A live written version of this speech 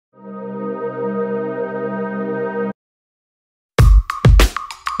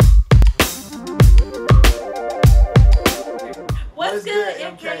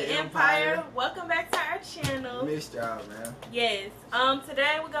Empire. Welcome back to our channel. Missed y'all, man. Yes.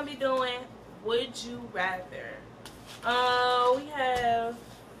 Today we're gonna be doing Would You Rather. We have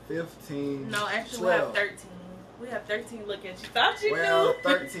 15. No, actually 12. we have 13. We have 13. Look at you. Thought you well, knew.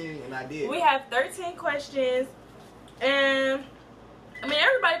 13, and I did. We have 13 questions, and I mean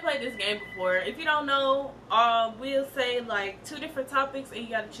everybody played this game before. If you don't know, we'll say like 2 different topics, and you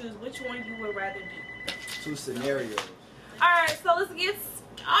gotta choose which one you would rather do. 2 scenarios. Alright, so let's get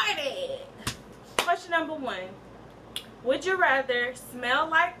started. Question number 1. Would you rather smell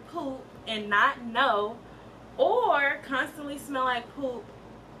like poop and not know, or constantly smell like poop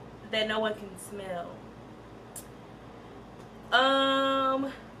that no one can smell?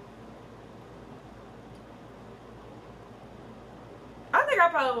 I think I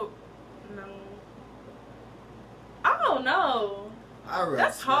probably would, no. I don't know. I rather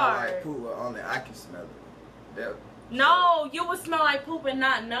That's smell hard. like poop, but only I can smell it. That, No, you would smell like poop and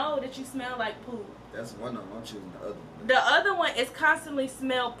not know that you smell like poop. that's one of them. I'm choosing the other one. The other one is constantly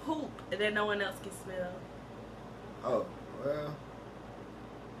smell poop that no one else can smell. Oh, well.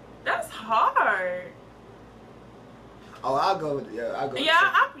 That's hard. Oh, I'll go with I'll go with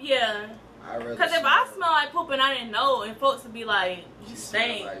Yeah. I'd rather Because if I smell like poop and I didn't know, and folks would be like, you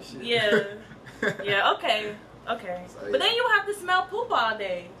stink. Like shit. Yeah. Yeah, okay. Okay. So, But yeah. then you have to smell poop all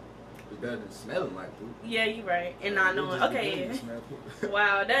day. It's better than smelling like poop. Yeah, you're right. And not knowing. Just Okay. beginning to smell poop.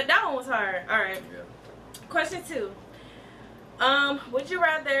 Wow, that one was hard. Alright. Yeah. Question 2. Would you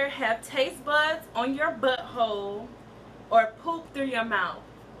rather have taste buds on your butthole or poop through your mouth?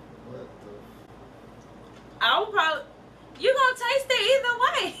 What the? I would probably. You're gonna taste it either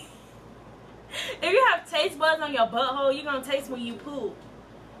way. If you have taste buds on your butthole, you're gonna taste when you poop.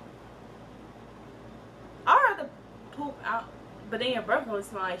 I'd rather poop out, but then your breath gonna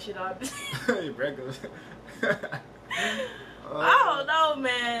smell like shit all day. Your breath goes. I don't know,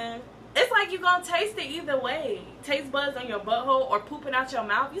 man. It's like you're gonna taste it either way. Taste buds on your butthole or pooping out your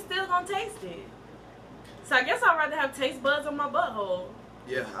mouth, you still gonna taste it. So I guess I'd rather have taste buds on my butthole.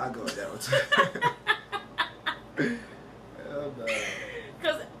 Yeah, I'll go with that one too. Hell no.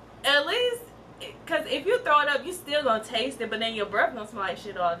 Cause at least, cause if you throw it up, you still gonna taste it, but then your breath gonna smell like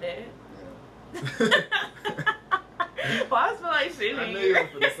shit all day. Yeah. Why I smell like shit? I knew you were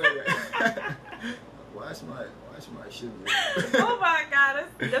gonna say that. Why smell like shit? Oh my god,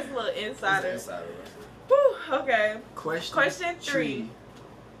 that's a little insider. That's insider. Whew, okay. Question 3.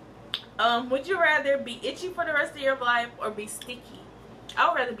 Would you rather be itchy for the rest of your life or be sticky? I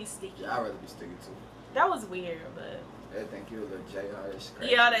would rather be sticky. Yeah, I'd rather be sticky too. That was weird, but I think you a little J hard scratch.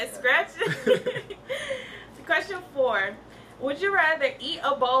 yeah, that scratching. Question 4. Would you rather eat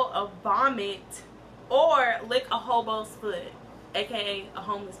a bowl of vomit or lick a hobo's foot, aka a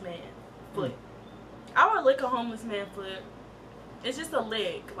homeless man foot? I would lick a homeless man foot. It's just a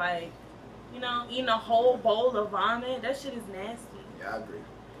lick, like, you know, eating a whole bowl of vomit. That shit is nasty. Yeah, I agree.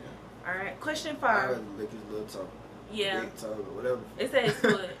 Yeah. All right, question I'd 5. rather lick his little toe. Yeah, Big toe or whatever. it says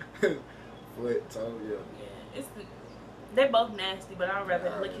foot. Foot, toe, yeah. Yeah, they're both nasty, but I'd rather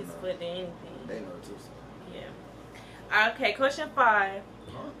Yeah, I lick already his know. foot than anything. They know it too. So. Yeah. Okay, question 5.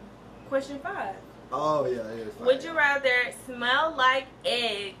 Huh? Question 5. Oh yeah, yeah. It's fine. Would you rather smell like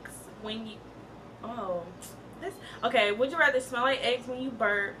eggs when you? Oh, this. Okay. Would you rather smell like eggs when you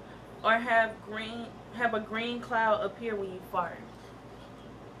burp, or have a green cloud appear when you fart?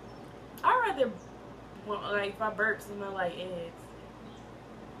 I'd rather, well, like, if I burp, smell like eggs.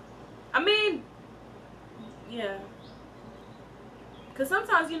 I mean, yeah. Cause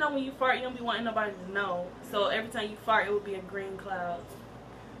sometimes, you know, when you fart, you don't be wanting nobody to know. So every time you fart, it would be a green cloud.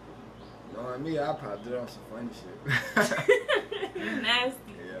 Knowing me, I'd probably do it on some funny shit. You nasty.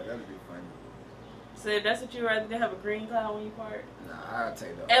 Yeah, that'd be funny. So that's what you rather than have a green cloud when you fart? Nah, I'd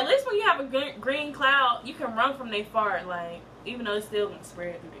take that. At least when you have a green cloud, you can run from they fart, like, even though it's still gonna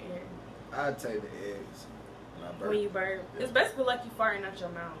spread through the air. I'd take the eggs when I burp. When you burp. Yeah. It's basically like you farting out your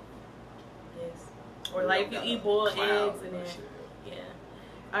mouth. Yes. Or We like don't if you got eat a boiled cloud eggs and that then, shit.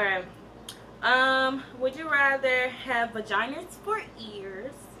 yeah. Alright. Would you rather have vaginas for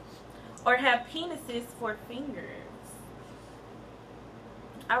ears or have penises for fingers?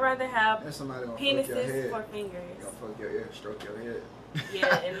 I'd rather have There's somebody gonna fuck your penises head. for fingers. Gonna fuck your ear, stroke your head.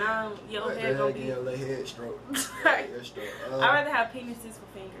 Yeah, and now your What hair the gonna heck, be. give you a little head stroke. Right. Head stroke. I'd rather have penises for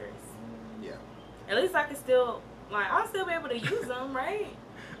fingers. Yeah. At least I can still, like, I'll still be able to use them, right?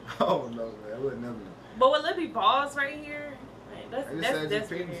 Oh no, man, I would never know. But will it be balls right here? Like, I just that's said just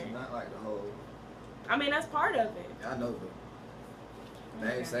penis, weird. not like the whole. I mean, that's part of it. I know, but they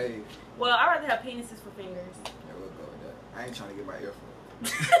Okay. ain't say. Well, I'd rather have penises for fingers. Yeah, we'll go with that. I ain't trying to get my ear full.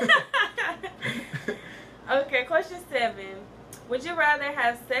 Okay, question 7. Would you rather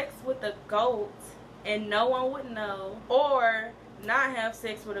have sex with a goat and no one would know, or not have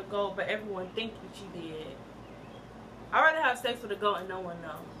sex with a goat but everyone think that you did? I'd rather have sex with a goat and no one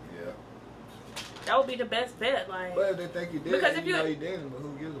know. Yeah. That would be the best bet, like. But if they think you did, because if you know you didn't, but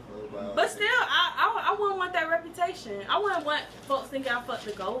who gives a fuck about? But still, I wouldn't want that reputation. I wouldn't want folks thinking I fucked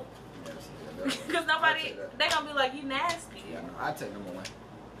the goat. Yes, because nobody, they gonna be like, you nasty. Yeah, no, I'd take number one.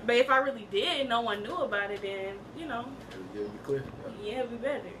 But if I really did, no one knew about it, then, you know. It would be clear. Yeah, it'd be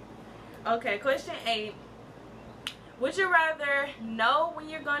better. Okay, question 8. Would you rather know when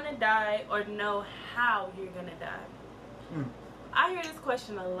you're gonna die or know how you're gonna die? I hear this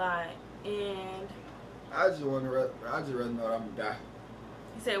question a lot, and I just rather know that I'm gonna die.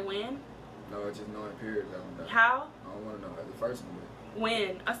 You said when? No, it's just knowing period that I'm gonna die. How? I don't want to know at the first one.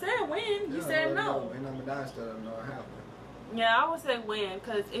 When? I said when. You said no. When I'm gonna die instead of knowing how. Yeah, I would say when,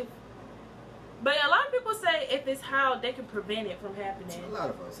 cause if. But a lot of people say if it's how, they can prevent it from happening. A lot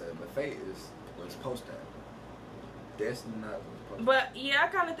of us say, but fate is what's supposed to happen. Destiny not what's supposed to happen. But yeah, I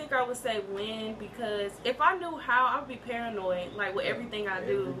kind of think I would say when, because if I knew how, I'd be paranoid. Like with everything I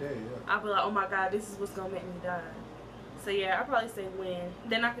do, I'd be like, oh my God, this is what's gonna make me die. So yeah, I'd probably say when.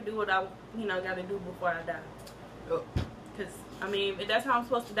 Then I could do what I, gotta do before I die. Yep. Cause I mean, if that's how I'm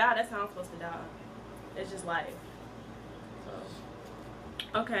supposed to die, that's how I'm supposed to die. It's just life.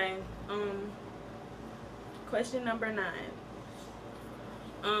 So okay. Question number 9.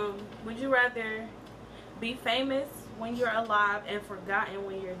 Would you rather be famous when you're alive and forgotten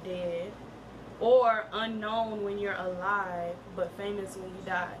when you're dead, or unknown when you're alive but famous when you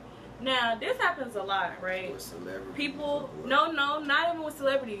die? Now, this happens a lot, right? With celebrities. People, no, not even with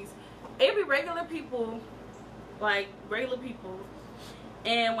celebrities. It be regular people, like regular people,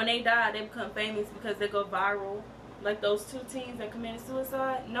 and when they die, they become famous because they go viral. Like those 2 teens that committed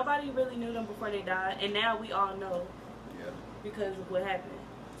suicide, nobody really knew them before they died, and now we all know. Yeah. Because of what happened.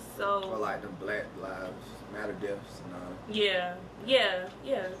 So. Or like the Black Lives Matter deaths and all. Yeah.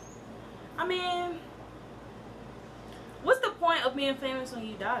 I mean, what's the point of being famous when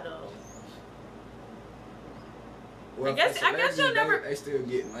you die, though? Well, I guess you'll never. They still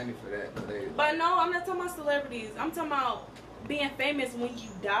get money for that, but no, I'm not talking about celebrities. I'm talking about being famous when you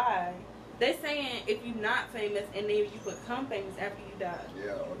die. They saying if you're not famous and then you become famous after you die.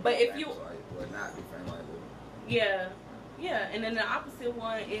 Yeah. But if you would not be famous like that. Yeah. And then the opposite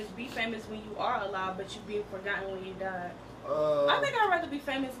one is be famous when you are alive, but you being forgotten when you die. I think I'd rather be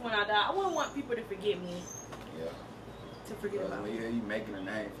famous when I die. I wouldn't want people to forget me. Yeah. To forget about me. You making a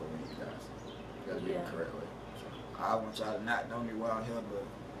name for when you die. You gotta be the correct way. So I want y'all to not know me while I'm here, but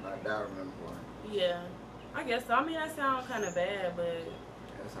when I die, remember why. Yeah. I guess so. I mean, that sounds kind of bad, but.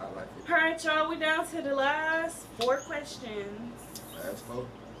 That's how I like it. Alright, y'all, we down to the last 4 questions. Last 4?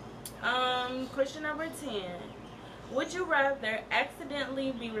 Question number 10. Would you rather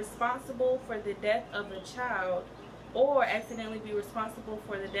accidentally be responsible for the death of a child or accidentally be responsible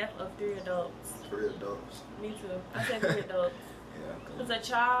for the death of 3 adults? 3 adults. Me too. I said 3 adults. Yeah. Because a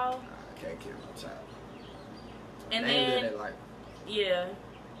child. I can't kill no child. And they then. Live their life. Yeah.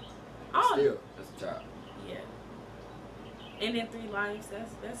 Still, that's a child. Yeah. And then 3 lives,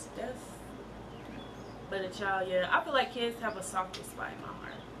 that's but a child, yeah. I feel like kids have a softer spot in my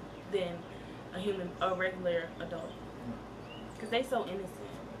heart than a regular adult. Because they so innocent.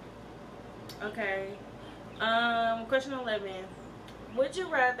 Okay. Question 11. Would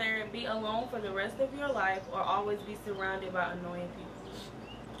you rather be alone for the rest of your life or always be surrounded by annoying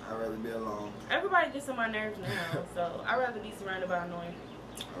people? I'd rather be alone. Everybody gets on my nerves now, so I'd rather be surrounded by annoying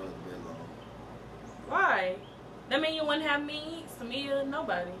people. I'd rather be alone. Why? That mean you wouldn't have me, Samia,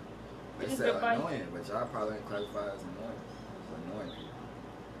 nobody. They said annoying, but y'all probably didn't classify as annoying. It's annoying people.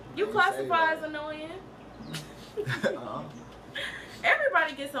 You classify as annoying?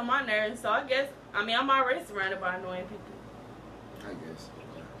 Everybody gets on my nerves, so I guess, I'm already surrounded by annoying people. I guess.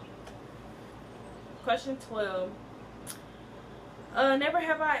 Yeah. Question 12. Never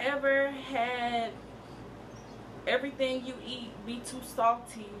have I ever had everything you eat be too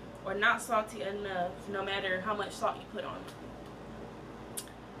salty or not salty enough, no matter how much salt you put on it.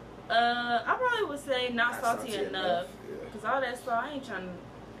 I probably would say not salty enough, because all that salt, I ain't trying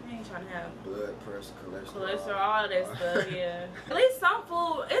to have blood pressure, cholesterol, all that stuff. Yeah. At least some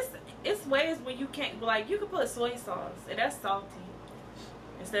food, it's ways where you can't, like, you can put soy sauce and that's salty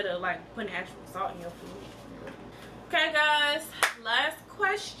instead of like putting actual salt in your food. Okay, guys, last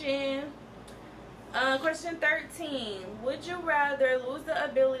question. Question 13. Would you rather lose the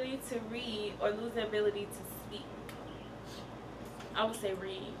ability to read or lose the ability to speak? I would say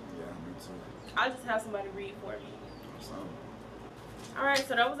read. Yeah, me too. I'll just have somebody read for me. Awesome. Alright,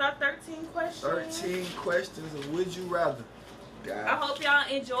 so that was our 13 questions. 13 questions of would you rather. I hope y'all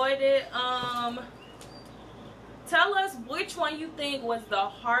enjoyed it. Tell us which one you think was the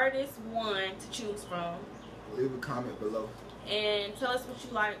hardest one to choose from. Leave a comment below. And tell us what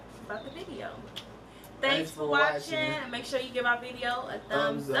you like about the video. Thanks for watching. Make sure you give our video a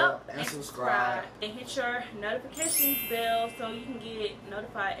thumbs up and subscribe. And hit your notifications bell so you can get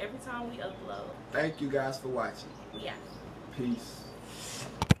notified every time we upload. Thank you guys for watching. Yeah. Peace.